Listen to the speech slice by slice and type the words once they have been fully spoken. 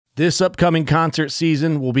This upcoming concert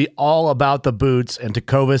season will be all about the boots, and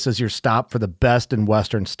Tecovas is your stop for the best in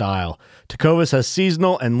Western style. Tecovas has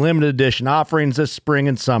seasonal and limited edition offerings this spring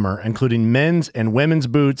and summer, including men's and women's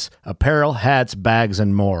boots, apparel, hats, bags,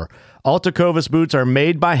 and more. All Tecovas boots are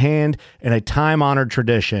made by hand in a time-honored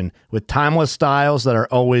tradition with timeless styles that are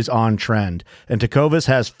always on trend. And Tecovas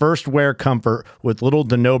has first wear comfort with little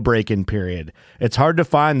to no break-in period. It's hard to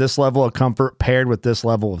find this level of comfort paired with this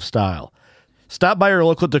level of style. Stop by your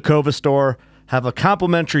local Tecovas store, have a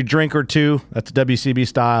complimentary drink or two, that's WCB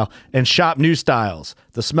style, and shop new styles.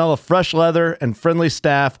 The smell of fresh leather and friendly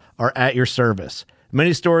staff are at your service.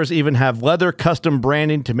 Many stores even have leather custom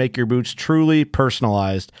branding to make your boots truly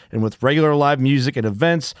personalized. And with regular live music and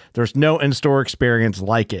events, there's no in-store experience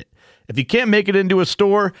like it. If you can't make it into a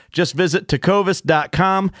store, just visit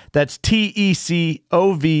tecovas.com. That's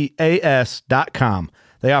TECOVAS.com.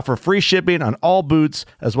 They offer free shipping on all boots,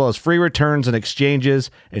 as well as free returns and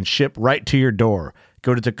exchanges, and ship right to your door.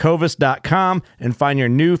 Go to tecovas.com and find your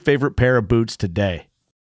new favorite pair of boots today.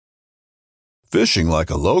 Fishing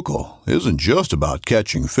like a local isn't just about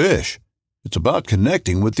catching fish. It's about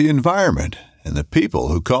connecting with the environment and the people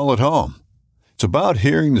who call it home. It's about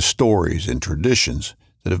hearing the stories and traditions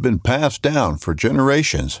that have been passed down for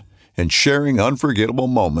generations and sharing unforgettable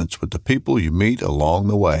moments with the people you meet along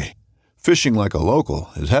the way. Fishing like a local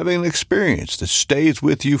is having an experience that stays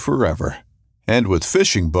with you forever. And with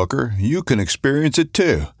Fishing Booker, you can experience it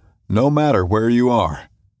too, no matter where you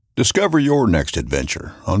are. Discover your next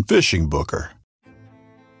adventure on Fishing Booker.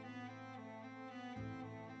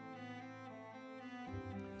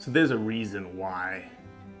 So there's a reason why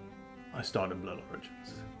I started Blood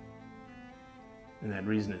Origins. And that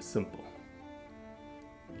reason is simple.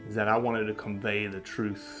 Is that I wanted to convey the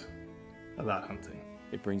truth about hunting.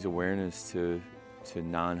 It brings awareness to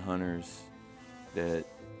non-hunters that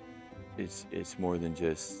it's more than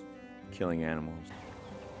just killing animals.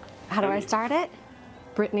 How do I start it?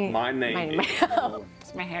 Brittany. My name is...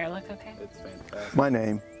 Does my hair look okay? It's fantastic. My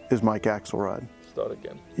name is Mike Axelrod. Start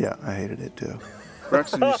again. Yeah, I hated it too.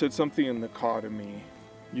 Braxton, you said something in the car to me.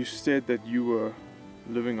 You said that you were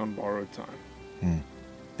living on borrowed time.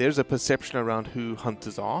 There's a perception around who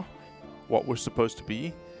hunters are, what we're supposed to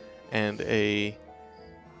be, and a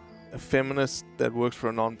feminist that works for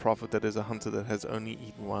a non-profit that is a hunter that has only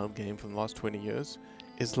eaten wild game for the last 20 years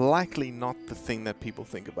is likely not the thing that people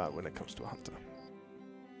think about when it comes to a hunter.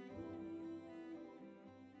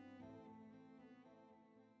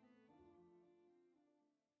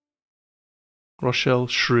 Rochelle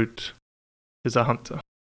Schrute is a hunter.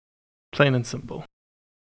 Plain and simple.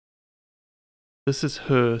 This is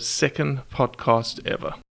her second podcast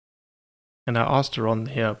ever. And I asked her on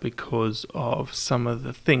here because of some of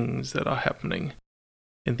the things that are happening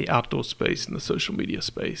in the outdoor space, in the social media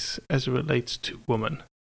space, as it relates to women.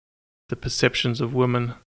 The perceptions of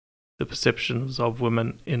women, the perceptions of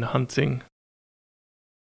women in hunting,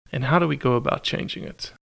 and how do we go about changing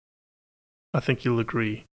it? I think you'll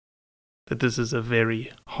agree that this is a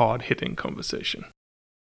very hard-hitting conversation.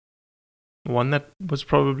 One that was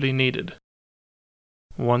probably needed.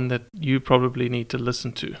 One that you probably need to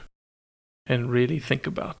listen to and really think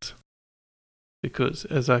about. Because,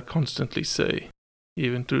 as I constantly say,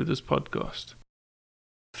 even through this podcast,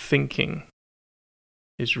 thinking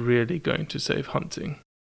is really going to save hunting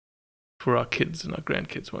for our kids and our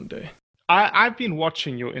grandkids one day. I've been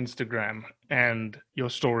watching your Instagram and your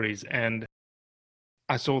stories, and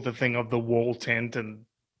I saw the thing of the wall tent and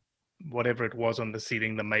whatever it was on the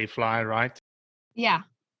ceiling, the mayfly, right? Yeah.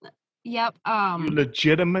 Yep. You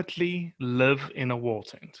legitimately live in a wall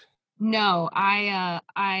tent. No, I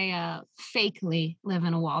fakely live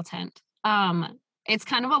in a wall tent. It's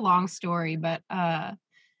kind of a long story, but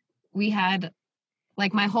we had,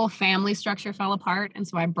 like, my whole family structure fell apart, and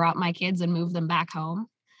so I brought my kids and moved them back home.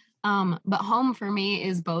 But home for me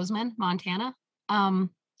is Bozeman, Montana.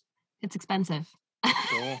 It's expensive.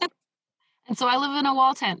 Cool. And so I live in a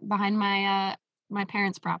wall tent behind my my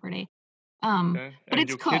parents' property. Okay. But And it's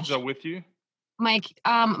your cool. kids are with you? My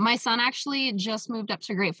son actually just moved up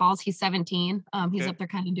to Great Falls. He's 17. He's Okay. up there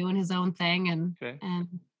kind of doing his own thing and Okay.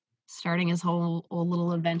 starting his whole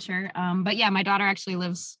little adventure. But yeah, my daughter actually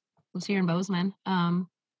lives here in Bozeman.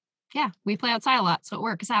 Yeah, we play outside a lot, so it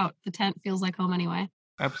works out. The tent feels like home anyway.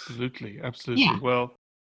 Absolutely. Absolutely. Yeah. Well,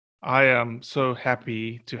 I am so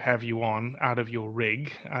happy to have you on out of your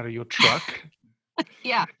rig, out of your truck.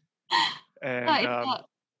 Yeah. And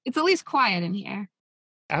It's at least quiet in here.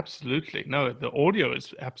 absolutely. No, the audio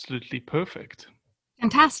is absolutely perfect.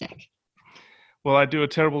 Fantastic. Well, I do a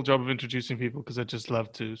terrible job of introducing people because I just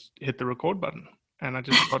love to hit the record button. And I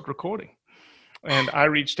just got recording. And I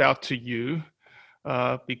reached out to you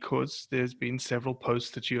because there's been several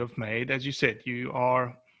posts that you have made. As you said,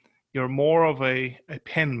 you're more of a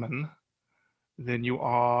penman than you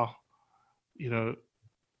are, you know,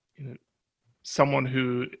 someone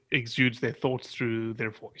who exudes their thoughts through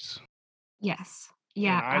their voice. Yes.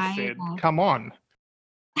 Yeah. And I said, come on.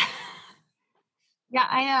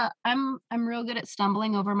 Yeah, I'm real good at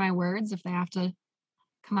stumbling over my words if they have to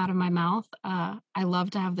come out of my mouth. I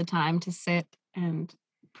love to have the time to sit and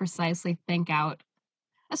precisely think out,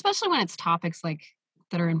 especially when it's topics like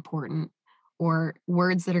that are important or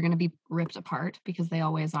words that are going to be ripped apart, because they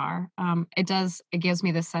always are. It gives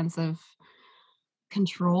me this sense of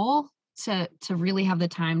control to really have the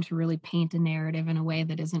time to really paint a narrative in a way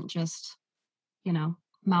that isn't just,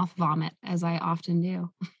 mouth vomit, as I often do.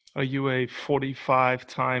 Are you a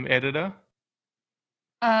 45-time editor?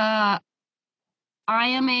 I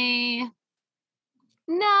am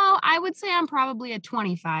no, I would say I'm probably a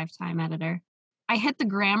 25-time editor. I hit the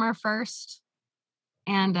grammar first,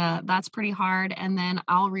 and that's pretty hard. And then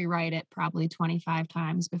I'll rewrite it probably 25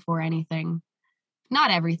 times before anything.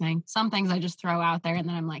 Not everything. Some things I just throw out there and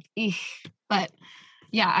then I'm like, eek. But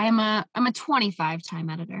yeah, I'm a 25-time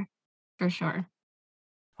editor for sure.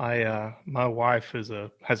 My wife has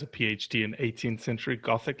a PhD in 18th century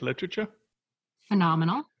Gothic literature.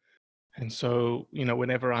 Phenomenal. And so,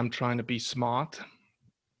 whenever I'm trying to be smart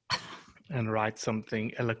and write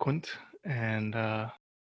something eloquent, and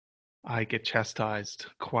I get chastised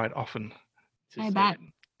quite often. I bet.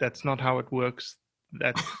 That's not how it works.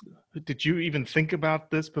 Did you even think about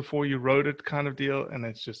this before you wrote it, kind of deal? And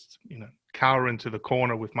it's just, cower into the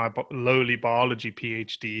corner with my lowly biology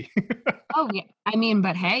PhD. Oh, yeah. I mean,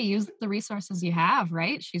 but hey, use the resources you have,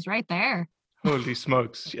 right? She's right there. Holy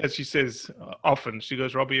smokes. As she says often, she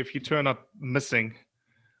goes, Robbie, if you turn up missing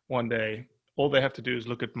one day, all they have to do is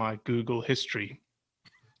look at my Google history,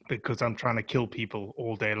 because I'm trying to kill people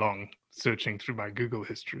all day long searching through my Google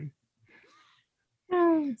history.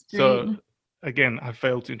 Oh, that's great. So, again, I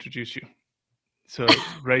failed to introduce you. So,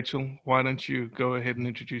 Rachel, why don't you go ahead and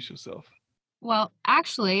introduce yourself? Well,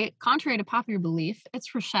 actually, contrary to popular belief,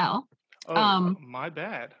 it's Rochelle. Oh, my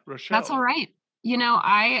bad. Rochelle. That's all right.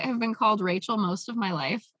 I have been called Rachel most of my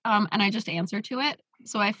life, and I just answer to it.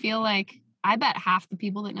 So I feel like I bet half the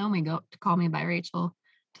people that know me go to call me by Rachel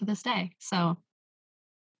to this day. So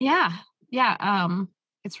yeah.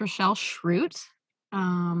 It's Rochelle Schrute.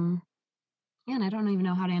 And I don't even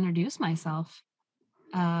know how to introduce myself.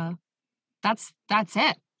 That's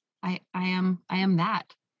it. I am that.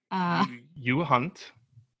 You hunt.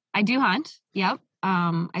 I do hunt. Yep.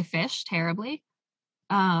 I fish terribly.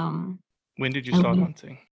 When did you start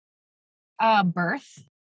hunting? Birth.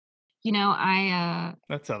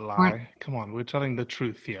 That's a lie. Come on, we're telling the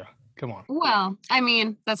truth here. Come on. Well, I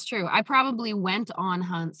mean, that's true. I probably went on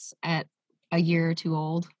hunts at a year or two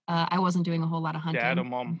old. I wasn't doing a whole lot of hunting. Dad or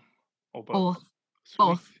mom? Or both?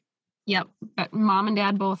 Both. Yep. But mom and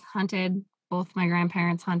dad both hunted. Both my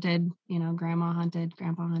grandparents hunted. Grandma hunted,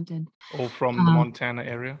 grandpa hunted. All from the Montana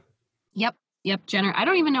area? Yep. I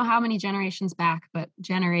don't even know how many generations back, but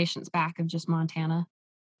generations back of just Montana.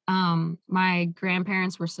 My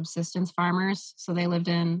grandparents were subsistence farmers, so they lived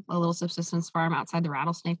in a little subsistence farm outside the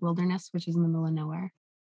Rattlesnake Wilderness, which is in the middle of nowhere.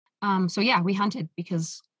 So yeah, we hunted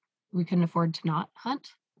because we couldn't afford to not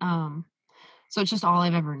hunt. So it's just all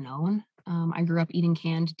I've ever known. I grew up eating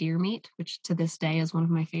canned deer meat, which to this day is one of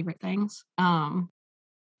my favorite things. So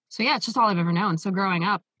yeah, it's just all I've ever known. So growing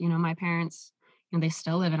up, my parents, they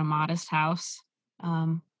still live in a modest house.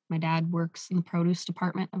 My dad works in the produce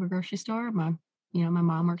department of a grocery store. My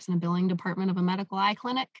mom works in a billing department of a medical eye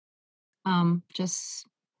clinic. Just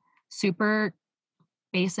super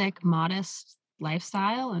basic, modest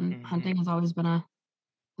lifestyle, and hunting has always been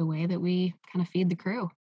the way that we kind of feed the crew.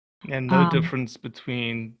 And no difference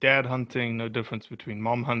between dad hunting, no difference between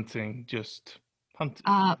mom hunting, just hunting.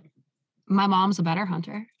 My mom's a better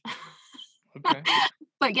hunter. Okay.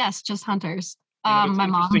 But yes, just hunters. It's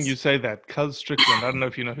interesting you say that. Cuz Strickland, I don't know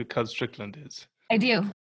if you know who Cuz Strickland is. I do.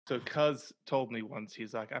 So Cuz told me once,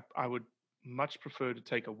 he's like, I would much prefer to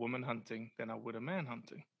take a woman hunting than I would a man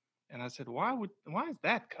hunting. And I said, why is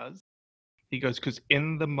that, Cuz? He goes, because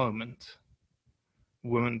in the moment,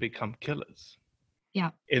 women become killers.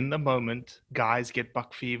 Yeah. In the moment, guys get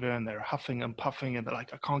buck fever and they're huffing and puffing and they're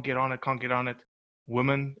like, I can't get on it.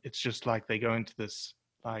 Women, it's just like they go into this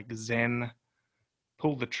like Zen,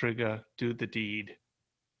 pull the trigger, do the deed.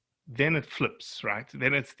 Then it flips, right?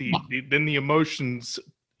 Then it's then the emotions,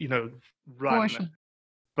 run. Sure.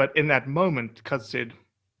 But in that moment, Cuz said,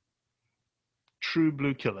 true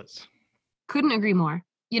blue killers. Couldn't agree more.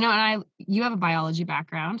 And you have a biology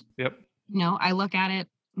background. Yep. I look at it,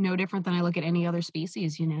 no different than I look at any other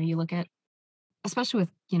species. You know, you look at, especially with,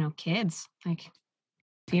 you know, kids, like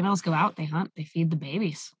females go out, they hunt, they feed the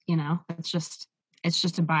babies, you know, it's just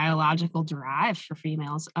a biological drive for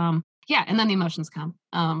females. Yeah. And then the emotions come.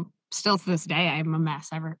 Still to this day, I'm a mess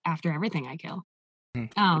after everything I kill.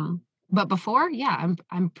 But before, yeah,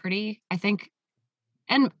 I'm pretty, I think,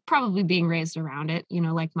 and probably being raised around it, you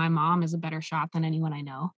know, like my mom is a better shot than anyone I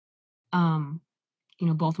know. You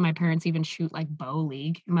know, both of my parents even shoot like bow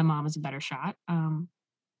league, and my mom is a better shot.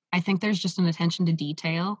 I think there's just an attention to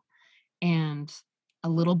detail and a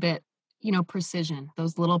little bit, you know, precision,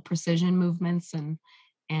 those little precision movements and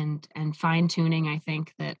fine tuning. I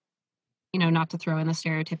think that, you know, not to throw in the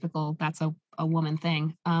stereotypical, that's a woman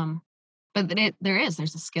thing. But that there's a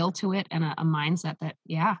skill to it and a mindset that,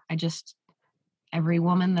 yeah, every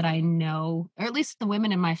woman that I know, or at least the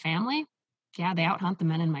women in my family, yeah, they out hunt the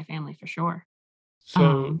men in my family for sure.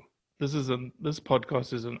 So this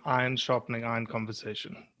podcast is an iron sharpening iron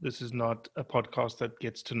conversation. This is not a podcast that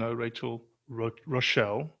gets to know Rachel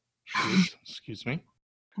Rochelle. Excuse me.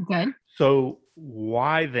 Good. So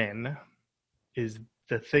why then is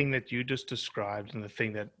the thing that you just described and the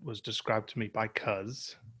thing that was described to me by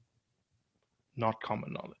Cuz not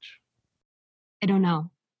common knowledge? I don't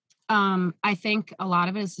know. I think a lot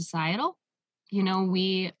of it is societal. You know,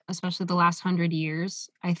 we, especially the last 100 years,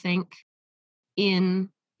 I think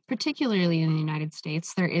particularly in the United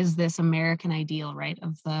States, there is this American ideal, right,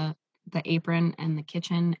 of the apron and the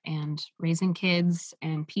kitchen and raising kids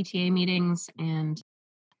and PTA meetings. And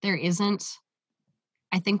there isn't,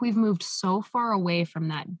 I think we've moved so far away from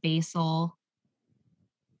that basal,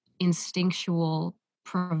 instinctual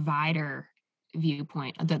provider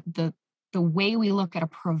viewpoint. The way we look at a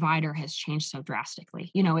provider has changed so drastically.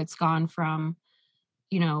 You know, it's gone from,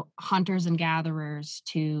 you know, hunters and gatherers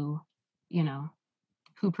to, you know,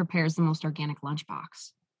 who prepares the most organic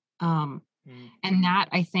lunchbox. And that,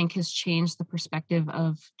 I think, has changed the perspective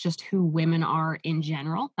of just who women are in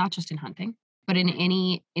general, not just in hunting, but in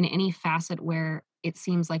any facet where it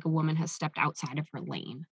seems like a woman has stepped outside of her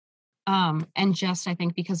lane. And just, I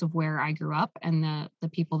think, because of where I grew up and the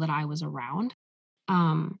people that I was around,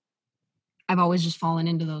 I've always just fallen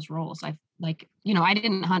into those roles. I've like, you know, I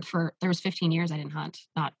didn't hunt there was 15 years I didn't hunt,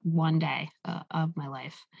 not one day of my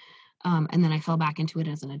life. And then I fell back into it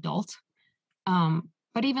as an adult.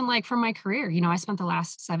 But even like for my career, you know, I spent the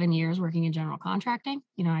last 7 years working in general contracting.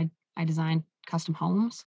 You know, I designed custom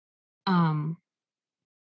homes. I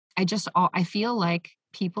feel like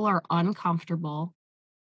people are uncomfortable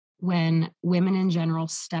when women in general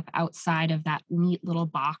step outside of that neat little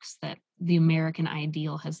box that the American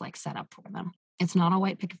ideal has like set up for them. It's not all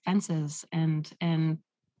white picket fences and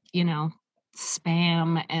you know,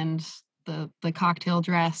 spam and the cocktail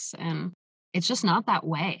dress, and it's just not that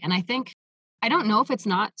way. And I don't know if it's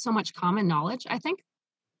not so much common knowledge. I think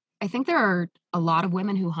there are a lot of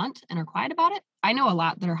women who hunt and are quiet about it. I know a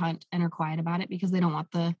lot that are hunt and are quiet about it because they don't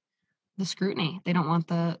want the scrutiny. They don't want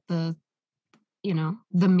the you know,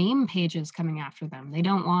 the meme pages coming after them. They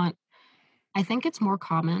don't want, I think it's more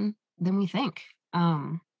common than we think.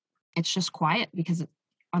 It's just quiet because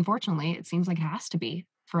unfortunately it seems like it has to be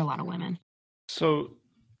for a lot of women. So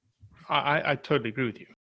I totally agree with you.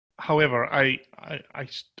 However, I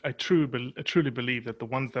truly believe that the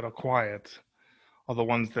ones that are quiet are the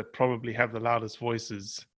ones that probably have the loudest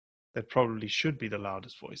voices, that probably should be the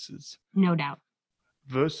loudest voices. No doubt.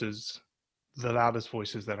 Versus the loudest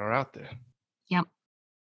voices that are out there. Yep.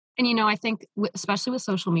 And, you know, I think especially with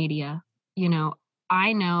social media, you know,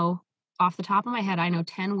 I know off the top of my head, I know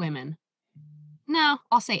 10 women. No,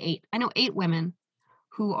 I'll say 8. I know 8 women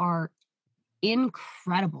who are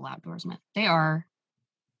incredible outdoorsmen. They are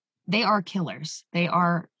killers. They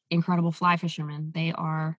are incredible fly fishermen. They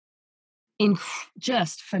are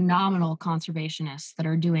just phenomenal conservationists that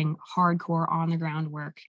are doing hardcore on the ground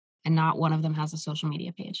work, and not one of them has a social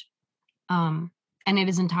media page. And it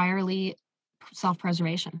is entirely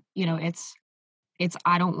self-preservation. You know, it's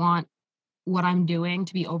I don't want what I'm doing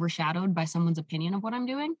to be overshadowed by someone's opinion of what I'm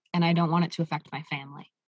doing, and I don't want it to affect my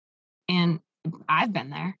family. And I've been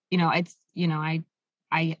there. You know, it's, you know,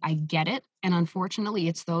 I get it. And unfortunately,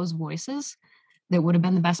 it's those voices that would have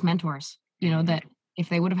been the best mentors, you know, that if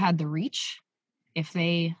they would have had the reach, if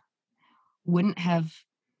they wouldn't have,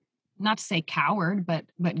 not to say coward, but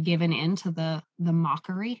given into the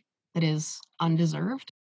mockery that is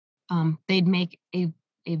undeserved, they'd make a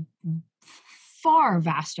far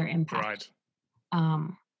vaster impact,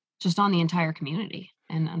 just on the entire community.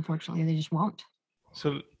 And unfortunately, they just won't.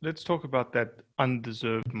 So let's talk about that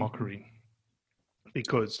undeserved mockery,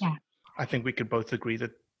 because I think we could both agree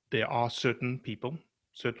that there are certain people,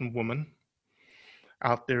 certain women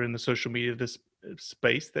out there in the social media this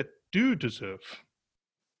space that do deserve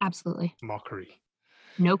Absolutely. mockery.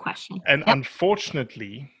 No question. And Yep.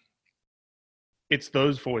 unfortunately, it's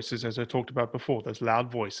those voices, as I talked about before, those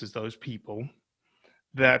loud voices, those people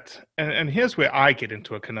that, and here's where I get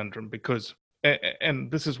into a conundrum, because,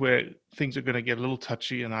 and this is where things are going to get a little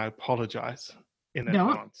touchy, and I apologize in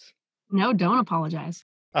advance. No, don't apologize.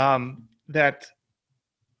 That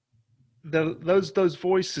those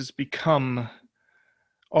voices become,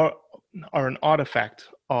 are an artifact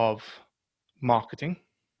of marketing,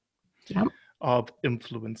 Yep. of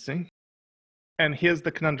influencing. And here's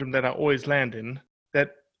the conundrum that I always land in,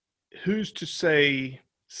 that who's to say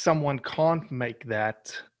someone can't make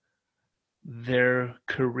that their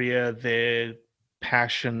career, their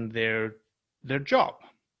passion, their job.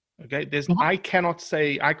 Okay? I can't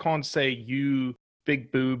say you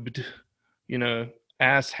big boobed,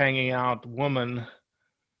 ass hanging out woman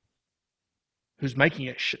who's making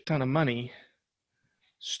a shit ton of money,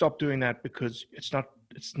 stop doing that, because it's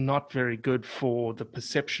not very good for the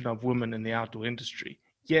perception of women in the outdoor industry.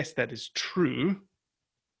 Yes, that is true,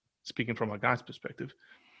 speaking from a guy's perspective,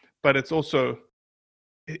 but it's also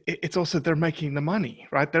they're making the money,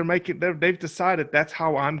 right? They've decided that's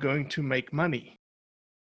how I'm going to make money.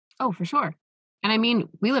 Oh, for sure. And I mean,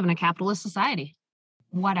 we live in a capitalist society.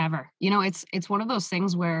 Whatever. It's one of those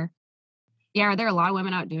things where, yeah, are there a lot of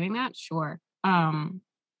women out doing that? Sure.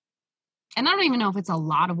 And I don't even know if it's a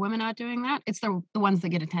lot of women out doing that. It's the ones that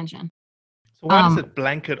get attention. So why does it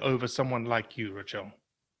blanket over someone like you, Rachel?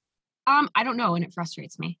 I don't know, and it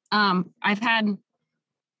frustrates me. I've had,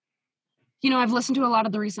 I've listened to a lot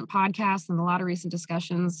of the recent podcasts and a lot of recent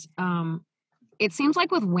discussions. It seems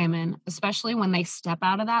like with women, especially when they step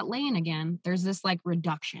out of that lane again, there's this like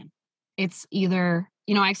reduction. It's either,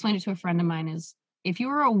 I explained it to a friend of mine, is if you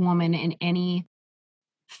were a woman in any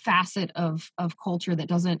facet of culture that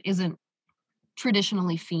isn't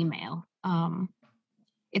traditionally female,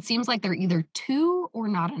 it seems like they're either too or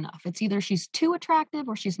not enough. It's either she's too attractive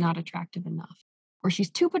or she's not attractive enough, or she's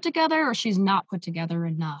too put together or she's not put together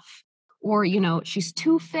enough, or she's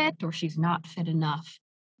too fit or she's not fit enough.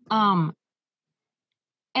 And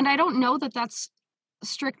I don't know that that's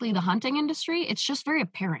strictly the hunting industry. It's just very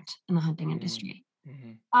apparent in the hunting industry.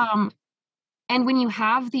 Mm-hmm. And when you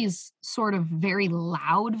have these sort of very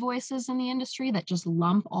loud voices in the industry that just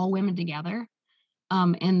lump all women together,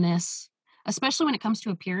 in this, especially when it comes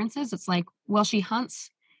to appearances, it's like, well, she hunts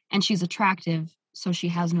and she's attractive, so she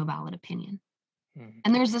has no valid opinion. Mm-hmm.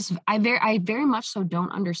 And there's this, I very much so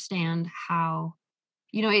don't understand how,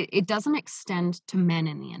 it doesn't extend to men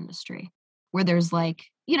in the industry, where there's like,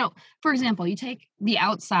 for example, you take the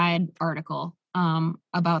Outside article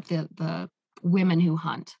about the women who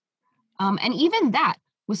hunt. And even that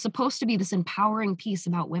was supposed to be this empowering piece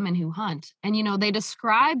about women who hunt. And, they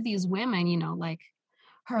describe these women, like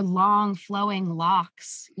her long flowing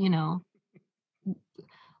locks,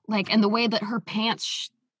 like, and the way that her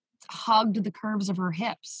pants hugged the curves of her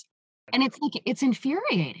hips. And it's like, it's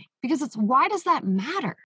infuriating, because why does that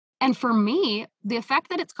matter? And for me, the effect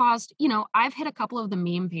that it's caused, I've hit a couple of the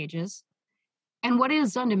meme pages, and what it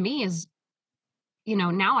has done to me is,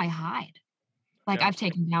 now I hide. Like, yeah. I've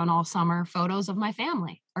taken down all summer photos of my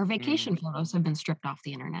family. Our vacation photos have been stripped off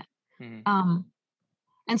the internet. And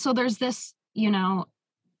so there's this,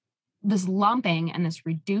 this lumping and this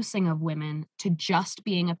reducing of women to just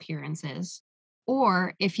being appearances.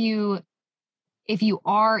 Or if you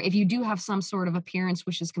do have some sort of appearance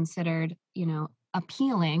which is considered,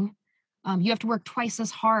 appealing, you have to work twice as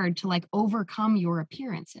hard to like overcome your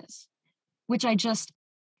appearances, which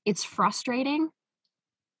it's frustrating.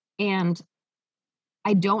 And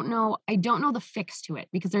I don't know the fix to it,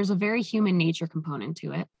 because there's a very human nature component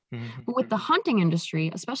to it. Mm-hmm. But with the hunting industry,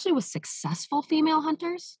 especially with successful female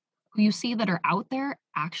hunters who you see that are out there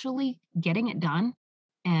actually getting it done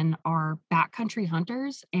and are backcountry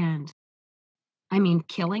hunters and, I mean,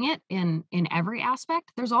 killing it in every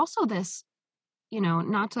aspect, there's also this,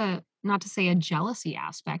 not to say a jealousy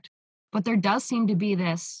aspect, but there does seem to be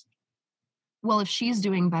this, well, if she's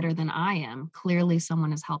doing better than I am, clearly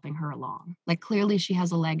someone is helping her along. Like, clearly she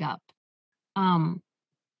has a leg up. And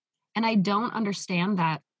I don't understand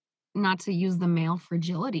that, not to use the male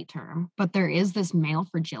fragility term, but there is this male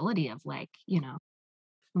fragility of like,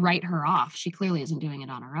 write her off. She clearly isn't doing it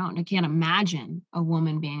on her own. I can't imagine a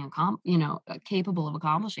woman being, capable of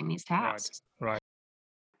accomplishing these tasks. Right.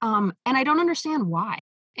 And I don't understand why.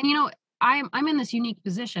 And, I'm in this unique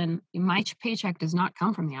position. My paycheck does not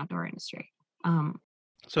come from the outdoor industry.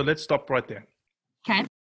 So let's stop right there. Okay.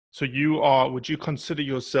 So would you consider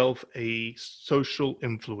yourself a social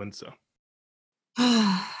influencer?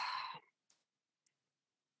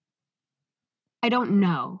 I don't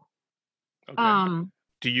know. Okay.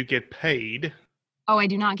 Do you get paid? Oh, I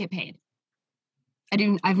do not get paid.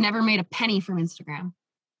 I've never made a penny from Instagram.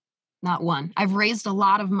 Not one. I've raised a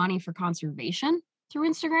lot of money for conservation through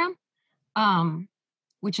Instagram,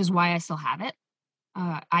 which is why I still have it.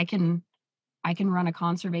 I can run a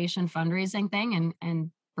conservation fundraising thing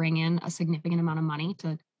and bring in a significant amount of money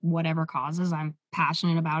to whatever causes I'm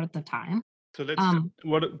passionate about at the time. So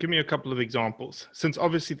give me a couple of examples. Since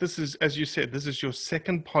obviously this is, as you said, this is your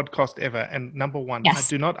second podcast ever. And number one, Yes. I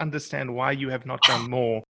do not understand why you have not done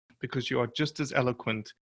more, because you are just as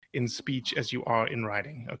eloquent in speech as you are in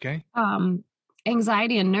writing. Okay.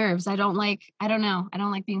 Anxiety and nerves. I don't like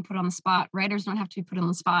being put on the spot. Writers don't have to be put on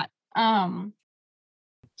the spot.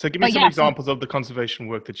 So give me some examples of the conservation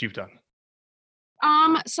work that you've done.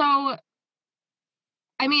 So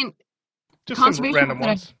I mean, just some random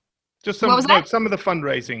ones. Just some of the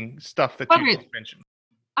fundraising stuff that you just mentioned.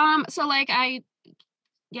 So like I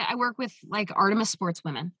work with like Artemis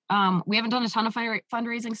Sportswomen. We haven't done a ton of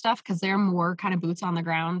fundraising stuff because they're more kind of boots on the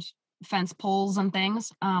ground, fence poles and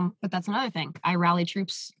things. But that's another thing. I rally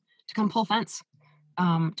troops to come pull fence,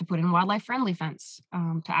 to put in wildlife friendly fence,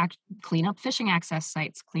 to clean up fishing access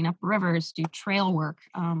sites, clean up rivers, do trail work.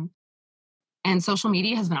 And social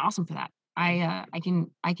media has been awesome for that. I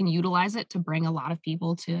can utilize it to bring a lot of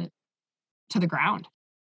people to the ground.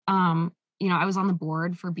 I was on the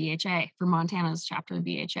board for BHA, for Montana's chapter of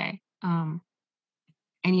BHA. And,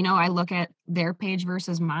 I look at their page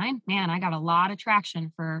versus mine. Man, I got a lot of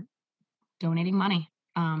traction for donating money,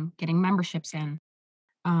 getting memberships in,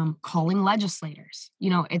 calling legislators.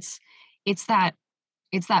 It's that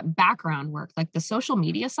background work, like the social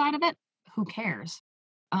media side of it. Who cares?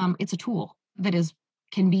 It's a tool that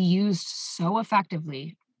can be used so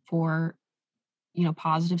effectively for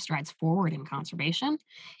positive strides forward in conservation,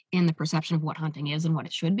 in the perception of what hunting is and what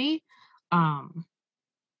it should be. And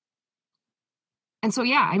so,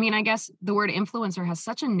 yeah, I mean, I guess the word influencer has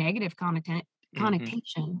such a negative connotation.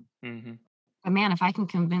 Mm-hmm. But man, if I can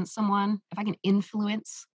influence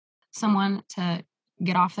someone to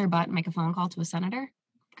get off their butt and make a phone call to a senator,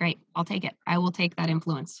 great, I'll take it. I will take that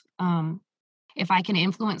influence. If I can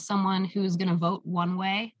influence someone who's going to vote one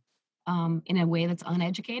way, in a way that's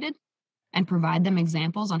uneducated, and provide them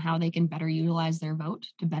examples on how they can better utilize their vote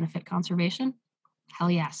to benefit conservation, hell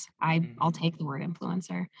yes, I'll take the word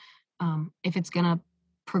influencer. If it's going to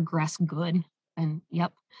progress good, then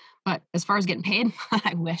yep. But as far as getting paid,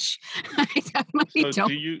 I wish. I definitely don't.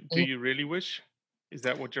 Do you really wish? Is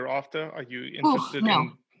that what you're after? Are you interested no.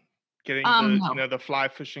 in getting No. the fly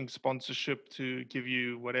fishing sponsorship to give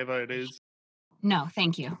you whatever it is? No,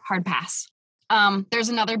 thank you. Hard pass. There's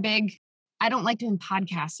another big, I don't like doing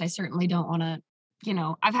podcasts. I certainly don't want to,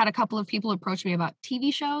 I've had a couple of people approach me about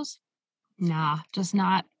TV shows. Nah, just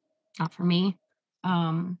not for me.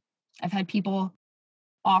 I've had people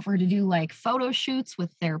offer to do like photo shoots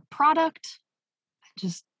with their product.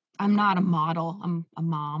 I'm not a model. I'm a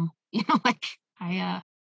mom,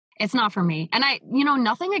 it's not for me. And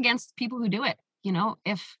nothing against people who do it.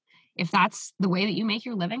 If that's the way that you make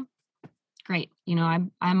your living, great.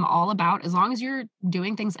 I'm all about, as long as you're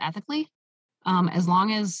doing things ethically, as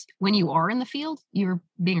long as when you are in the field, you're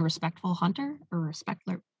being a respectful hunter or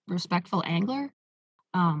respectful angler.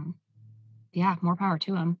 Yeah, more power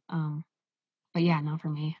to them. But yeah, not for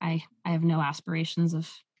me. I have no aspirations of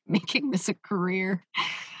making this a career.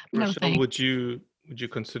 No, Rochelle, would you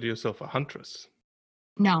consider yourself a huntress?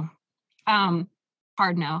 No.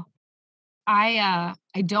 Hard no. I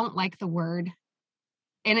don't like the word.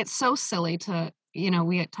 And it's so silly to,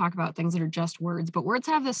 we talk about things that are just words, but words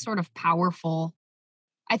have this sort of powerful,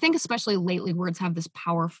 I think especially lately, words have this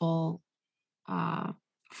powerful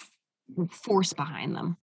force behind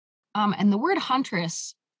them. And the word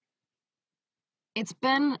huntress, it's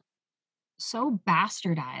been so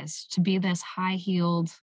bastardized to be this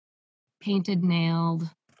high-heeled, painted-nailed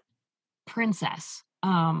princess.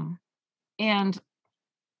 And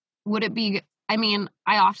would it be,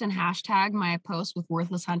 I often hashtag my posts with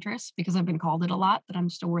worthless huntress because I've been called it a lot, that I'm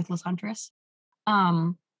just a worthless huntress.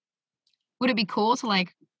 Would it be cool to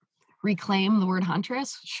reclaim the word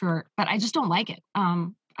huntress? Sure. But I just don't like it.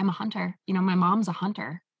 I'm a hunter. My mom's a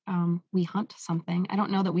hunter. We hunt something. I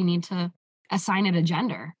don't know that we need to assign it a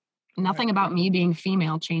gender. Nothing about me being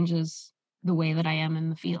female changes the way that I am in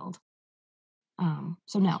the field.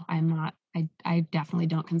 So no, I'm not. I definitely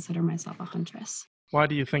don't consider myself a huntress. Why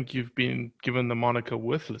do you think you've been given the moniker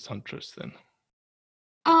worthless huntress then?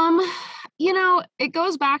 It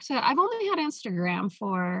goes back to, I've only had Instagram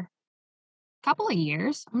for a couple of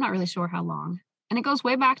years. I'm not really sure how long. And it goes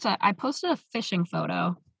way back to, I posted a fishing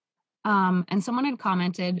photo And someone had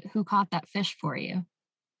commented, "Who caught that fish for you?"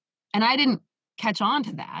 And I didn't catch on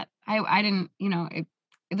to that. I didn't,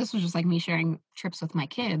 this was just like me sharing trips with my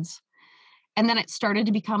kids. And then it started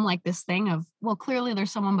to become like this thing of, well, clearly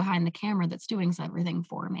there's someone behind the camera that's doing everything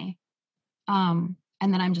for me. And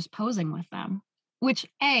then I'm just posing with them, which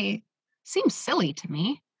A, seems silly to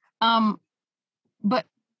me. But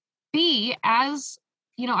B, as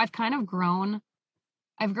I've kind of grown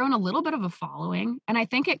a little bit of a following. And I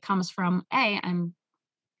think it comes from A, I'm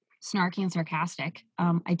snarky and sarcastic.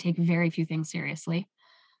 I take very few things seriously.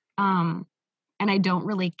 And I don't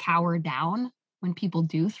really cower down when people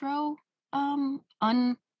do throw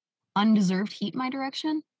undeserved heat my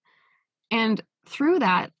direction. And through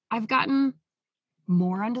that, I've gotten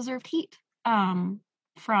more undeserved heat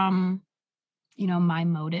from, my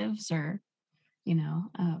motives or,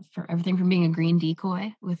 for everything from being a green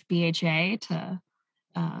decoy with BHA to,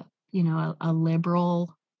 a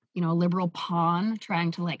liberal, a liberal pawn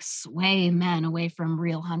trying to like sway men away from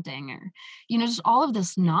real hunting or, just all of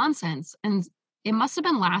this nonsense. And it must have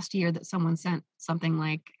been last year that someone sent something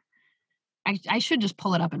like, I should just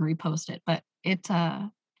pull it up and repost it, but it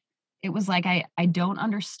was like, I don't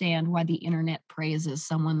understand why the internet praises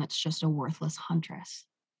someone that's just a worthless huntress.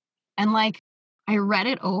 And like, I read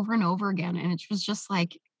it over and over again, and it was just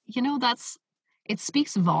like, it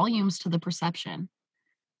speaks volumes to the perception.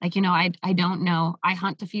 Like, I don't know. I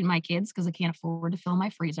hunt to feed my kids because I can't afford to fill my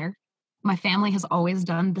freezer. My family has always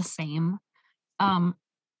done the same.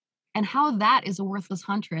 And how that is a worthless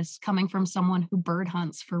huntress coming from someone who bird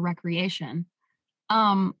hunts for recreation.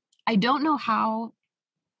 I don't know how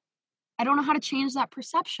to change that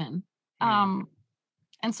perception.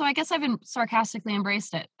 And so I guess I've sarcastically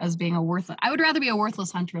embraced it as being I would rather be a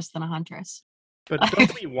worthless huntress than a huntress. But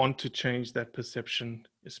don't we want to change that perception,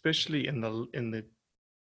 especially in the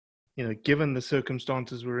given the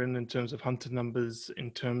circumstances we're in terms of hunter numbers,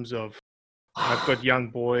 in terms of I've got young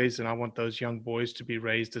boys and I want those young boys to be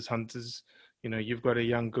raised as hunters. You've got a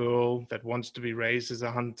young girl that wants to be raised as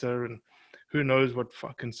a hunter, and who knows what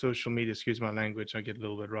fucking social media, excuse my language, I get a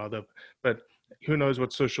little bit riled up, but who knows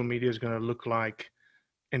what social media is going to look like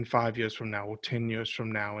in 5 years from now or 10 years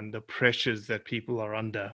from now, and the pressures that people are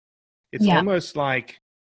under. It's almost like,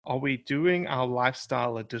 are we doing our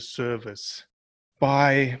lifestyle a disservice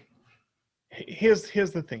by, here's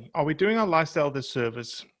the thing, are we doing our lifestyle a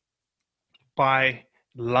disservice by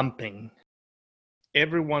lumping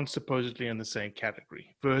everyone supposedly in the same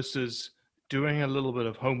category versus doing a little bit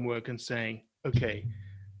of homework and saying, okay,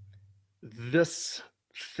 this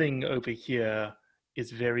thing over here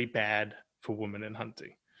is very bad for women in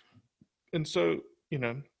hunting. And so,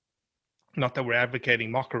 not that we're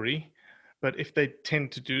advocating mockery, but if they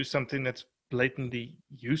tend to do something that's blatantly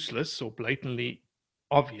useless or blatantly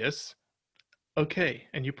obvious, okay,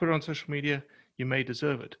 and you put it on social media, you may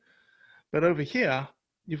deserve it. But over here,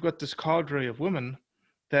 you've got this cadre of women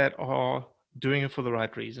that are doing it for the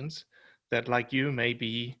right reasons, that like you may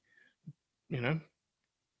be, doing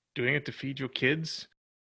it to feed your kids,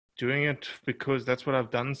 doing it because that's what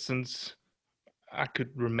I've done since I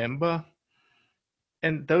could remember.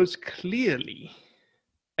 And those clearly,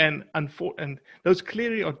 and those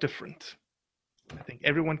clearly are different. I think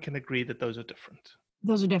everyone can agree that those are different.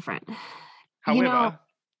 Those are different. However,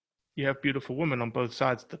 you have beautiful women on both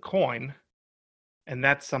sides of the coin, and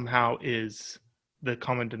that somehow is the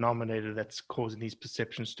common denominator that's causing these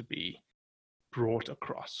perceptions to be brought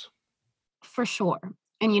across. For sure.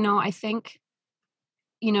 And, I think,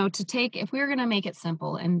 if we were going to make it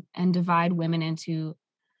simple and divide women into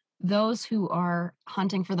those who are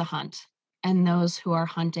hunting for the hunt and those who are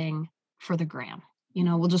hunting for the gram,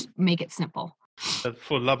 we'll just make it simple.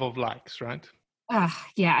 For love of likes, right?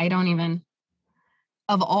 Yeah, I don't even,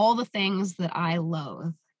 of all the things that I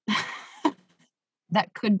loathe,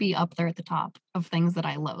 that could be up there at the top of things that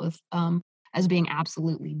I loathe as being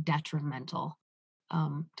absolutely detrimental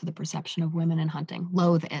to the perception of women in hunting.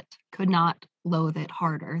 Loathe it. Could not loathe it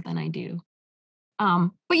harder than I do.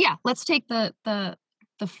 But yeah, let's take the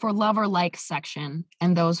for love or like section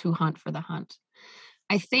and those who hunt for the hunt.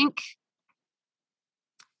 I think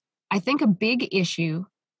a big issue,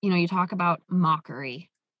 you talk about mockery,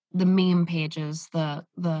 the meme pages, the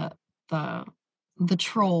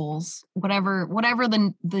trolls, whatever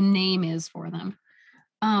the name is for them.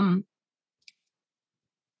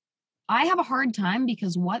 I have a hard time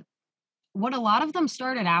because what a lot of them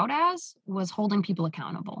started out as was holding people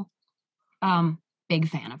accountable. Big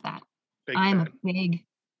fan of that. I'm a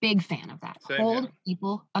big fan of that. Hold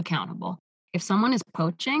people accountable. If someone is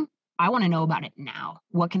poaching, I want to know about it now.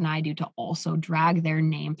 What can I do to also drag their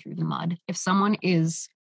name through the mud? If someone is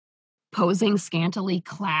posing scantily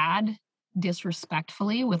clad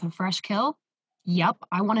disrespectfully with a fresh kill. Yep,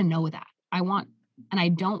 I want to know that. And I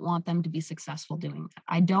don't want them to be successful doing that.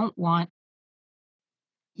 I don't want,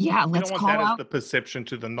 let's don't want call that out. as the perception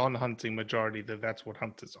to the non-hunting majority that that's what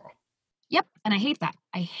hunters are. Yep, and I hate that.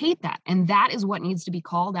 I hate that. And that is what needs to be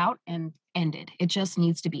called out and ended. It just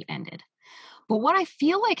needs to be ended. But what I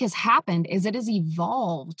feel like has happened is it has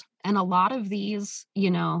evolved, and a lot of these,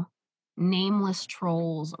 nameless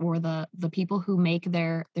trolls or the people who make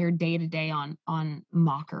their day-to-day on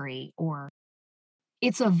mockery, or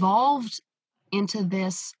it's evolved into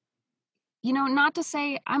this, not to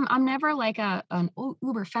say I'm never like an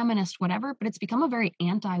uber feminist, whatever, but it's become a very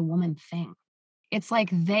anti-woman thing. It's like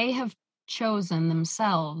they have chosen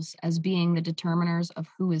themselves as being the determiners of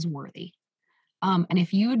who is worthy. And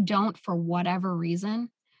if you don't, for whatever reason,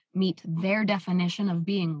 meet their definition of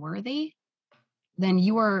being worthy, then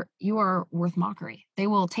you are worth mockery. They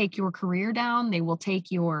will take your career down. They will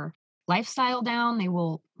take your lifestyle down. They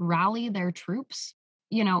will rally their troops.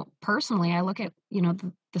 Personally, I look at,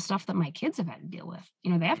 the stuff that my kids have had to deal with.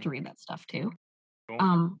 They have to read that stuff too.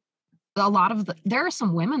 There are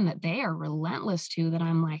some women that they are relentless to that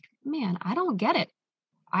I'm like, man, I don't get it.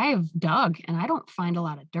 I have dug and I don't find a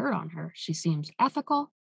lot of dirt on her. She seems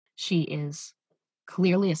ethical. She is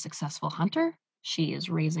clearly a successful hunter. She is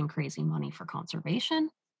raising crazy money for conservation.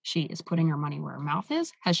 She is putting her money where her mouth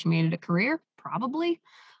is. Has she made it a career? Probably.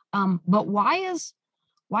 But why is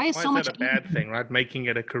so much a bad thing, right? Making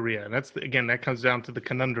it a career. And that comes down to the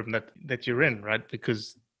conundrum that you're in, right?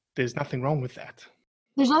 Because there's nothing wrong with that.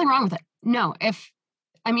 There's nothing wrong with it. No,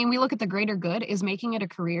 we look at the greater good. Is making it a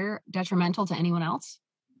career detrimental to anyone else?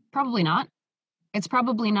 Probably not. It's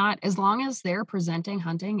probably not, as long as they're presenting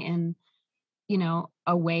hunting in,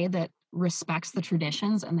 a way that respects the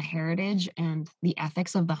traditions and the heritage and the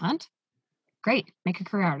ethics of the hunt. Great. Make a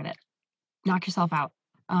career out of it. Knock yourself out.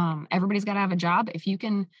 Everybody's got to have a job. If you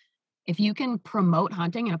can promote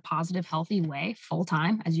hunting in a positive, healthy way, full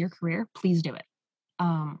time as your career, please do it.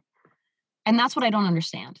 And that's what I don't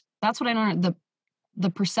understand. That's what I don't, the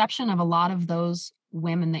perception of a lot of those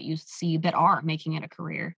women that you see that are making it a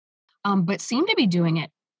career, but seem to be doing it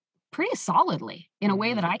pretty solidly in a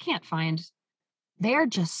way that I can't find.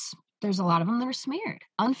 There's a lot of them that are smeared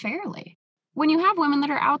unfairly. When you have women that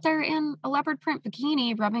are out there in a leopard print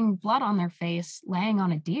bikini, rubbing blood on their face, laying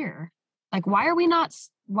on a deer, like, why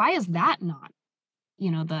is that not,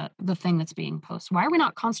 the thing that's being posted? Why are we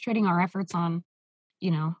not concentrating our efforts on,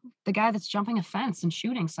 the guy that's jumping a fence and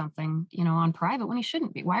shooting something, on private when he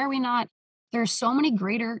shouldn't be? Why are we not, there are so many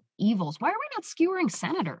greater evils. Why are we not skewering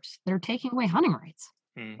senators that are taking away hunting rights?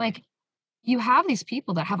 Like, you have these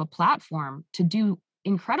people that have a platform to do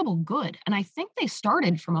incredible good. And I think they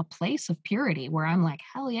started from a place of purity where I'm like,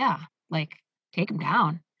 hell yeah, like, take them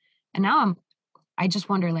down. And now I just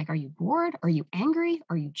wonder, like, are you bored? Are you angry?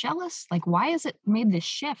 Are you jealous? Like, why has it made this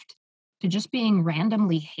shift to just being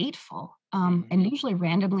randomly hateful? And usually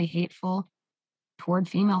randomly hateful toward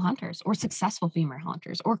female hunters or successful female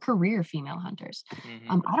hunters or career female hunters.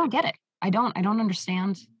 I don't get it. I don't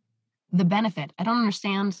understand the benefit. I don't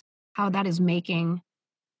understand how that is making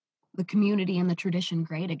the community and the tradition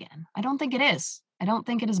great again. I don't think it is. I don't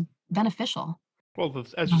think it is beneficial. Well,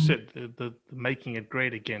 as you said, the making it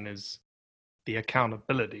great again is the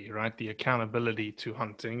accountability, right? The accountability to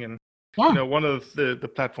hunting. And, one of the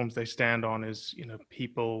platforms they stand on is,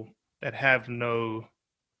 people that have no,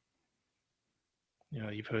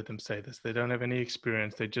 you've heard them say this, they don't have any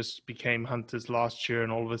experience. They just became hunters last year,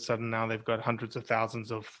 and all of a sudden now they've got hundreds of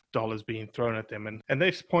thousands of dollars being thrown at them. And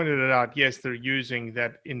they've pointed it out. Yes, they're using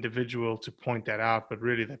that individual to point that out, but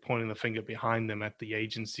really they're pointing the finger behind them at the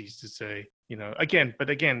agencies to say, again,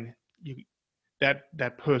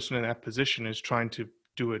 that person in that position is trying to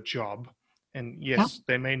do a job. And yes,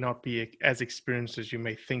 they may not be as experienced as you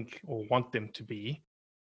may think or want them to be.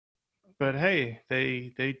 But hey,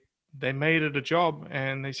 they made it a job,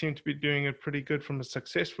 and they seem to be doing it pretty good from a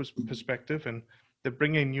success perspective. And they're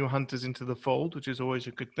bringing new hunters into the fold, which is always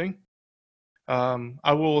a good thing.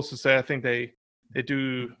 I will also say I think they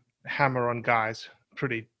do hammer on guys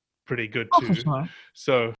pretty good too. Sure.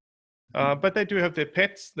 So, but they do have their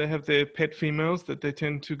pets. They have their pet females that they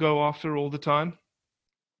tend to go after all the time.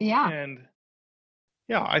 Yeah. And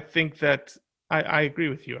yeah, I think that I agree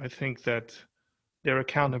with you. I think that their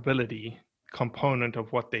accountability component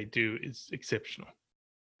of what they do is exceptional.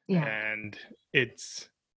 Yeah. And it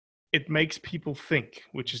makes people think,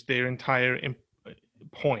 which is their entire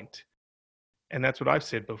point. And that's what I've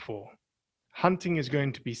said before. Hunting is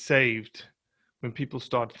going to be saved when people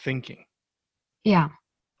start thinking. Yeah.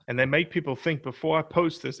 And they make people think, before I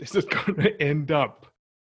post this, is it going to end up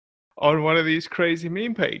on one of these crazy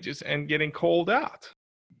meme pages and getting called out.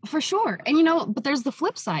 For sure. And, but there's the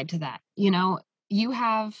flip side to that. You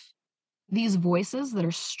have these voices that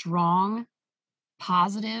are strong,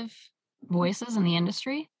 positive voices in the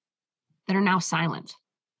industry that are now silent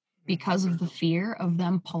because of the fear of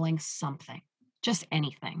them pulling something, just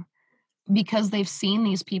anything, because they've seen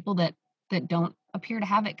these people that don't appear to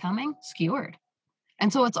have it coming skewered.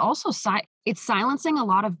 And so it's also it's silencing a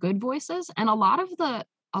lot of good voices, and a lot of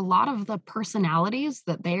the personalities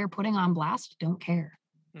that they are putting on blast don't care.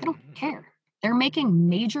 They don't care. They're making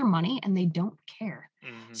major money and they don't care.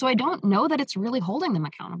 So I don't know that it's really holding them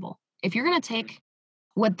accountable. If you're going to take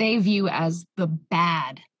what they view as the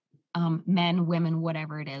bad men, women,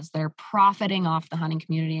 whatever it is, they're profiting off the hunting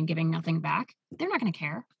community and giving nothing back, they're not going to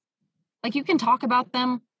care. Like, you can talk about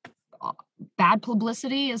them. Bad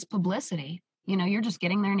publicity is publicity. You're just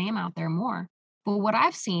getting their name out there more. But what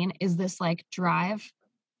I've seen is this like drive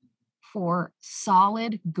for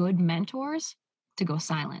solid, good mentors to go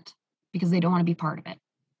silent because they don't want to be part of it.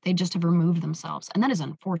 They just have removed themselves. And that is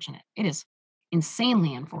unfortunate. It is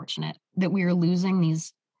insanely unfortunate that we are losing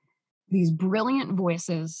these brilliant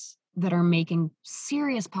voices that are making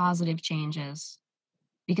serious positive changes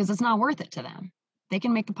because it's not worth it to them. They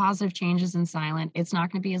can make the positive changes in silent. It's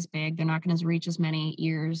not going to be as big. They're not going to reach as many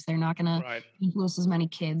ears. They're not going to influence as many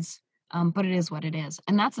kids. But it is what it is.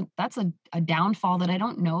 And that's a downfall that I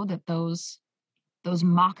don't know that those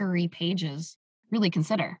mockery pages really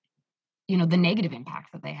consider. The negative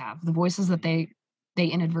impact that they have, the voices that they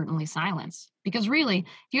inadvertently silence. Because really, if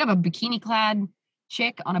you have a bikini clad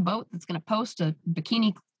chick on a boat that's going to post a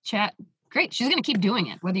bikini chat, great, she's going to keep doing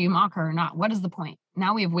it, whether you mock her or not. What is the point?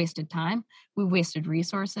 Now we have wasted time, we've wasted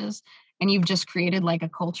resources, and you've just created like a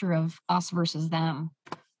culture of us versus them.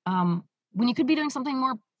 When you could be doing something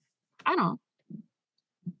more, I don't know,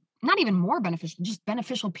 not even more beneficial, just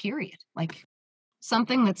beneficial, period. Like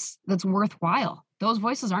something that's worthwhile. Those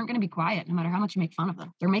voices aren't going to be quiet no matter how much you make fun of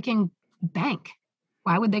them. They're making bank.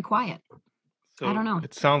 Why would they quiet? So I don't know.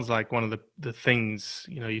 It sounds like one of the things,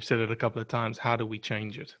 you've said it a couple of times, how do we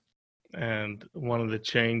change it? And one of the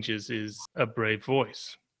changes is a brave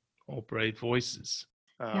voice or brave voices.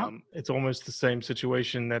 It's almost the same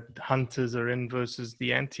situation that hunters are in versus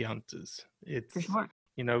the anti-hunters. It's, For sure.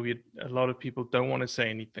 A lot of people don't want to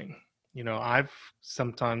say anything. I've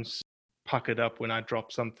sometimes puckered up when I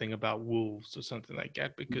drop something about wolves or something like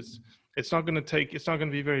that, because it's not going to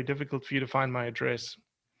be very difficult for you to find my address.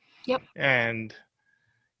 Yep. And,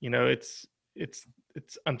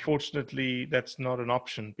 it's unfortunately, that's not an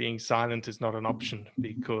option. Being silent is not an option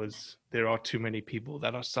because there are too many people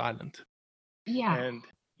that are silent. Yeah. And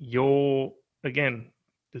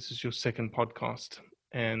this is your second podcast,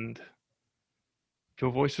 and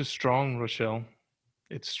your voice is strong, Rochelle.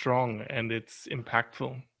 It's strong and it's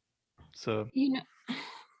impactful. So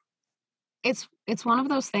it's one of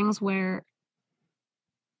those things where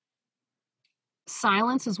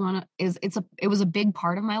silence it was a big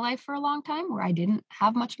part of my life for a long time where I didn't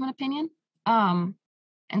have much of an opinion. And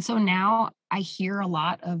so now I hear a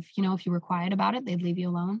lot of, if you were quiet about it, they'd leave you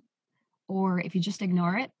alone. Or if you just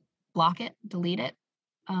ignore it, block it, delete it.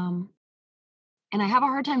 And I have a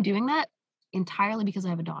hard time doing that entirely because I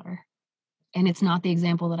have a daughter. And it's not the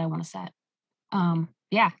example that I want to set.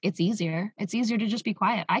 It's easier. It's easier to just be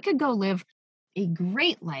quiet. I could go live a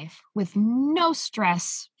great life with no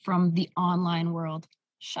stress from the online world.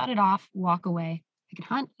 Shut it off, walk away. I can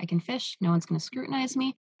hunt, I can fish. No one's going to scrutinize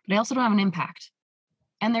me, but I also don't have an impact.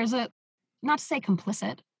 And there's not to say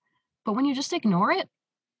complicit, but when you just ignore it,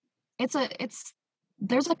 there's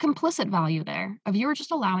a complicit value there of you're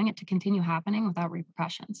just allowing it to continue happening without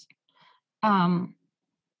repercussions. And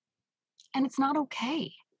it's not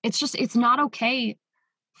okay. It's not okay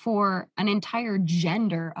for an entire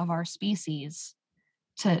gender of our species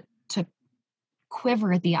to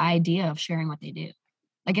quiver at the idea of sharing what they do.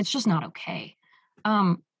 Like, it's just not okay.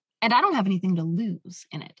 And I don't have anything to lose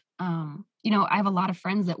in it. I have a lot of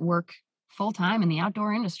friends that work full-time in the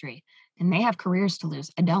outdoor industry and they have careers to lose.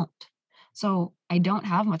 I don't. So I don't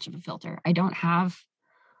have much of a filter. I don't have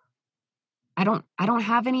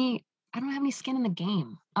any skin in the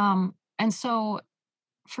game. And so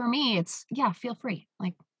for me, it's, feel free.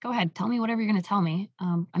 Like, go ahead, tell me whatever you're going to tell me.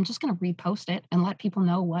 I'm just going to repost it and let people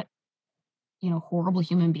know what, horrible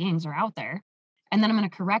human beings are out there. And then I'm going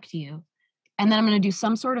to correct you. And then I'm going to do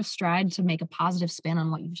some sort of stride to make a positive spin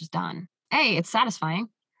on what you've just done. A, it's satisfying.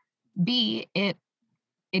 B, it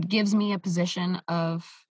gives me a position of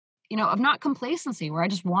not complacency where I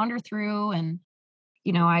just wander through and,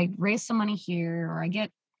 I raise some money here, or I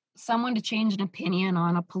get someone to change an opinion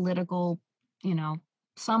on a political,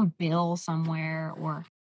 some bill somewhere, or,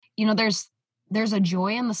 there's a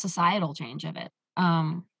joy in the societal change of it.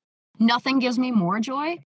 Nothing gives me more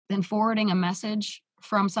joy than forwarding a message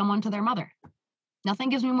from someone to their mother. Nothing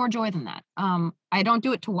gives me more joy than that. I don't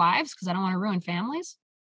do it to wives because I don't want to ruin families.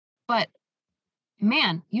 But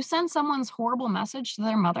man, you send someone's horrible message to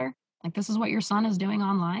their mother, like this is what your son is doing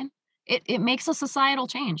online. It makes a societal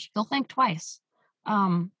change. They'll think twice.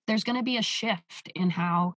 There's going to be a shift in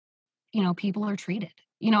how, people are treated,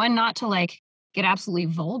 and not to like get absolutely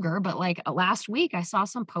vulgar, but like last week I saw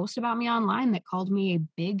some post about me online that called me a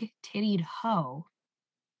big tittied hoe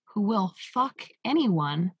who will fuck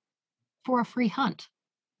anyone for a free hunt.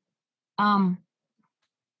 Like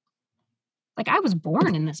I was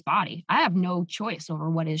born in this body. I have no choice over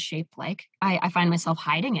what is shaped like. I find myself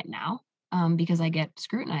hiding it now because I get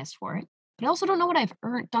scrutinized for it. But I also don't know what I've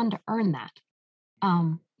done to earn that.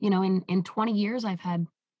 In 20 years, I've had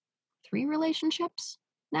 3 relationships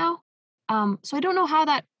now. So I don't know how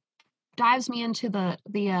that dives me into the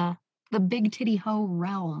big titty hoe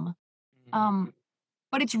realm.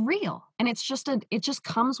 But it's real, and it just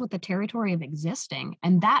comes with the territory of existing,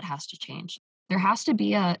 and that has to change. There has to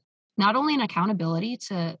be not only an accountability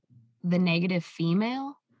to the negative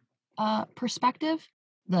female perspective,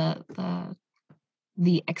 the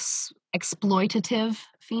exploitative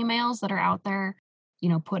females that are out there,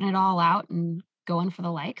 putting it all out and going for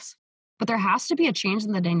the likes. But there has to be a change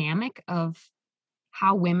in the dynamic of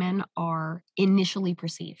how women are initially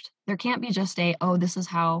perceived. There can't be just this is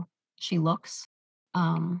how she looks.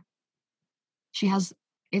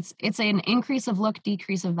 It's an increase of look,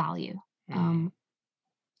 decrease of value.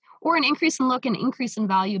 Or an increase in look and increase in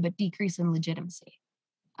value, but decrease in legitimacy.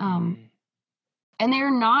 And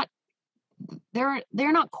they're not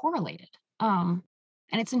correlated. And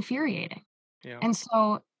it's infuriating. Yeah. And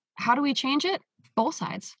so how do we change it? Both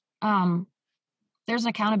sides. There's an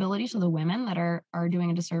accountability to the women that are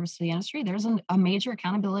doing a disservice to the industry. There's a major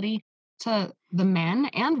accountability to the men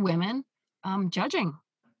and women judging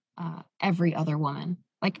every other woman.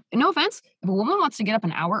 Like, no offense, if a woman wants to get up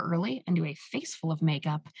an hour early and do a face full of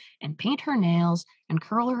makeup and paint her nails and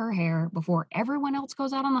curl her hair before everyone else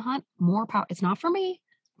goes out on the hunt, more power. It's not for me.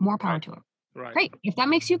 More power to her. Right. Great. If that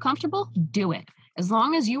makes you comfortable, do it. As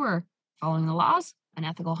long as you are following the laws, an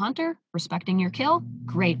ethical hunter, respecting your kill,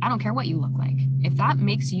 great. I don't care what you look like. If that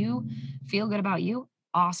makes you feel good about you,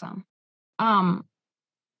 awesome.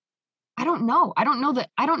 I don't know. I don't know that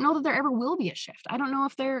there ever will be a shift. I don't know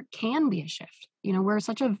if there can be a shift.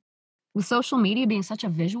 With social media being such a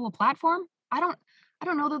visual platform, I don't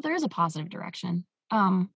know that there is a positive direction.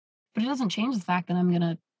 But it doesn't change the fact that I'm going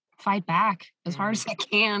to fight back as hard as I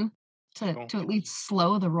can to at least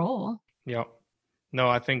slow the roll. Yeah. No,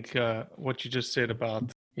 I think what you just said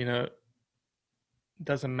about, it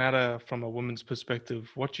doesn't matter from a woman's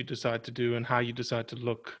perspective what you decide to do and how you decide to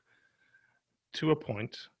look, to a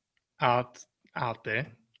point, out there,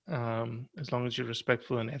 as long as you're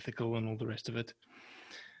respectful and ethical and all the rest of it.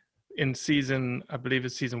 In I believe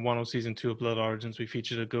it's season 1 or season 2 of Blood Origins, we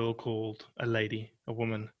featured a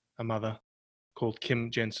woman, a mother called Kim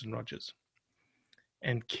Jensen Rogers.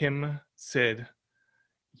 And Kim said,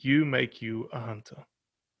 "You make you a hunter."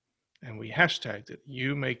 And we hashtagged it,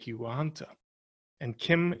 "You make you a hunter." And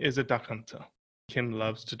Kim is a duck hunter. Kim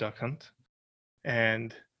loves to duck hunt.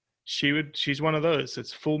 And she's one of those.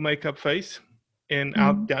 It's full makeup face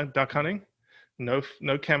out duck hunting, no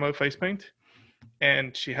camo face paint,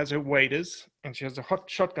 and she has her waders, and she has her hot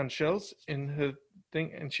shotgun shells in her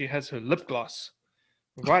thing, and she has her lip gloss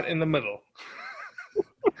right in the middle.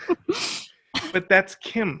 But that's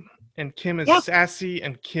Kim, and Kim is sassy,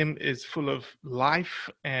 and Kim is full of life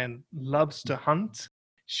and loves to hunt.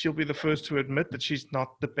 She'll be the first to admit that she's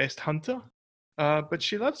not the best hunter, but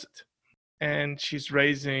she loves it. And she's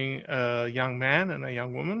raising a young man and a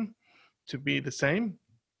young woman to be the same.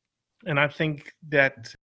 And I think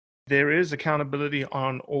that there is accountability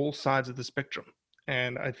on all sides of the spectrum.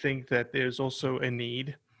 And I think that there's also a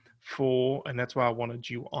need for, and that's why I wanted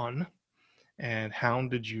you on and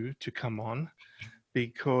hounded you to come on,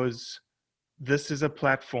 because this is a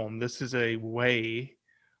platform, this is a way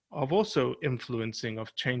of also influencing,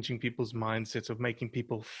 of changing people's mindsets, of making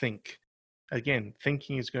people think. Again,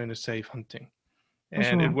 thinking is going to save hunting.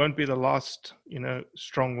 And it won't be the last,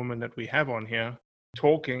 strong woman that we have on here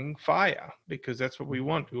talking fire, because that's what we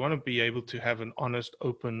want. We want to be able to have an honest,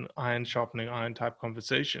 open, iron sharpening iron type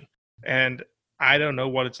conversation. And I don't know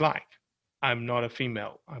what it's like. I'm not a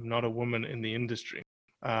female. I'm not a woman in the industry.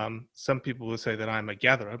 Some people will say that I'm a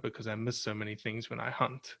gatherer because I miss so many things when I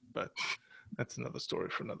hunt, but that's another story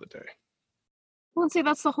for another day. Well, see,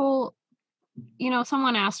 that's the whole,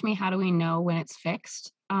 someone asked me, how do we know when it's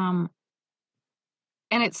fixed?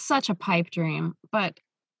 and it's such a pipe dream, but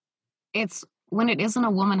it's when it isn't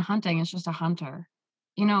a woman hunting, it's just a hunter.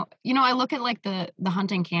 I look at like the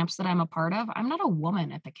hunting camps that I'm a part of. I'm not a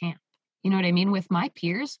woman at the camp. You know what I mean? With my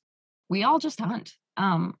peers, we all just hunt.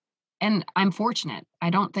 And I'm fortunate. I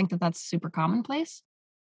don't think that that's super commonplace.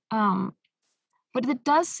 But it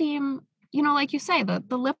does seem, like you say, the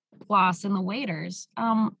lip gloss and the waders,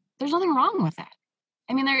 there's nothing wrong with that.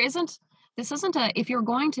 I mean, this isn't if you're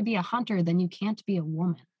going to be a hunter, then you can't be a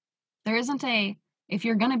woman. There isn't if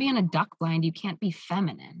you're going to be in a duck blind, you can't be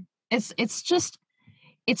feminine.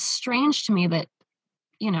 It's strange to me that,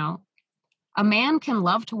 a man can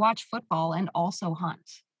love to watch football and also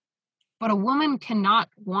hunt, but a woman cannot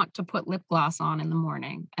want to put lip gloss on in the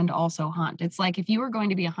morning and also hunt. It's like if you are going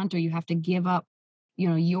to be a hunter, you have to give up,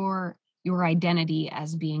 your identity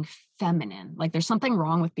as being feminine. Like there's something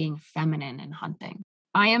wrong with being feminine and hunting.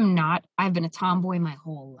 I am not. I've been a tomboy my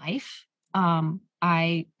whole life.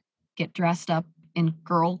 I get dressed up in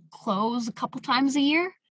girl clothes a couple times a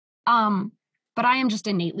year. But I'm just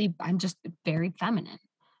very feminine.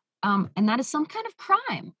 And that is some kind of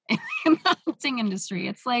crime in the hunting industry.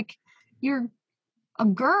 It's like, you're a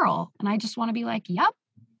girl and I just want to be like, yep,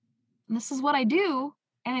 and this is what I do.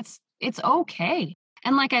 And it's okay.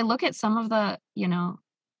 And like, I look at some of the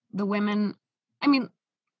women,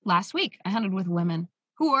 last week I hunted with women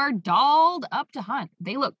who are dolled up to hunt.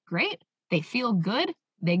 They look great. They feel good.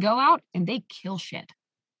 They go out and they kill shit.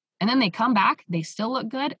 And then they come back, they still look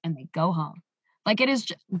good and they go home. Like it is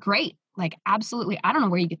just great. Like, absolutely. I don't know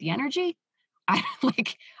where you get the energy. I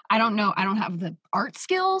don't know. I don't have the art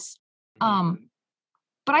skills. But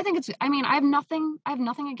I think I have nothing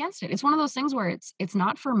against it. It's one of those things where it's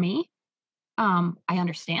not for me. I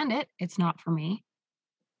understand it. It's not for me,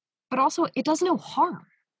 but also it does no harm.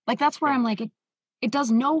 Like, that's where I'm like, it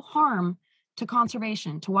does no harm to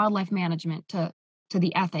conservation, to wildlife management, to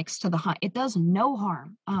the ethics, to the hunt. It does no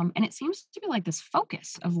harm. And it seems to be like this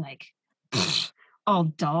focus of like, all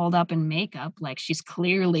dolled up in makeup. Like she's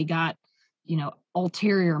clearly got,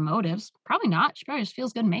 ulterior motives. Probably not. She probably just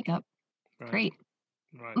feels good in makeup. Right. Great.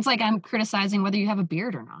 Right. It's like I'm criticizing whether you have a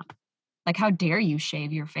beard or not. Like, how dare you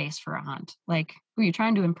shave your face for a hunt? Like, who are you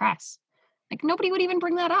trying to impress? Like, nobody would even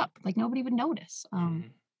bring that up. Like, nobody would notice.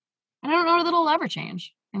 And I don't know that it'll ever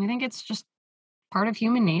change. And I think it's just part of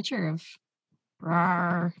human nature of,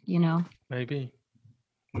 Maybe.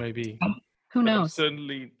 Who knows?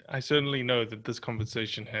 I certainly know that this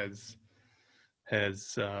conversation has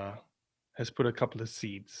put a couple of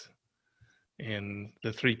seeds in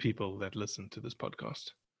the 3 people that listen to this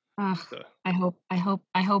podcast. So. I hope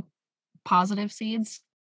positive seeds.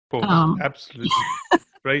 Absolutely.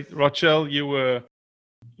 Right, Rochelle, you were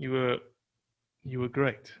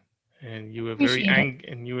great, and you were very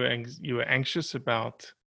you were anxious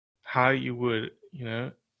about how you would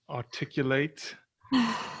articulate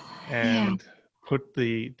and put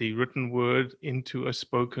the written word into a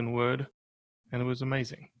spoken word, and it was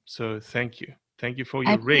amazing. So thank you for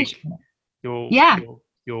your rig.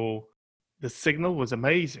 The signal was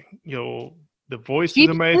amazing. The voice is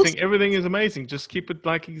amazing. Everything is amazing. Just keep it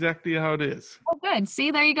like exactly how it is. Oh, good.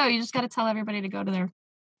 See, there you go. You just got to tell everybody to go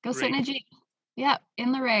sit in a Jeep. Yeah,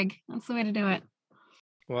 in the rig. That's the way to do it.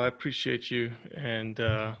 Well, I appreciate you, and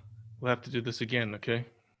we'll have to do this again, okay?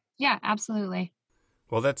 Yeah, absolutely.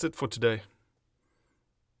 Well, that's it for today.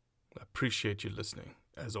 I appreciate you listening,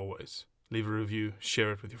 as always. Leave a review,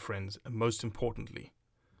 share it with your friends, and most importantly,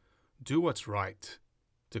 do what's right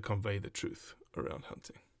to convey the truth around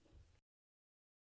hunting.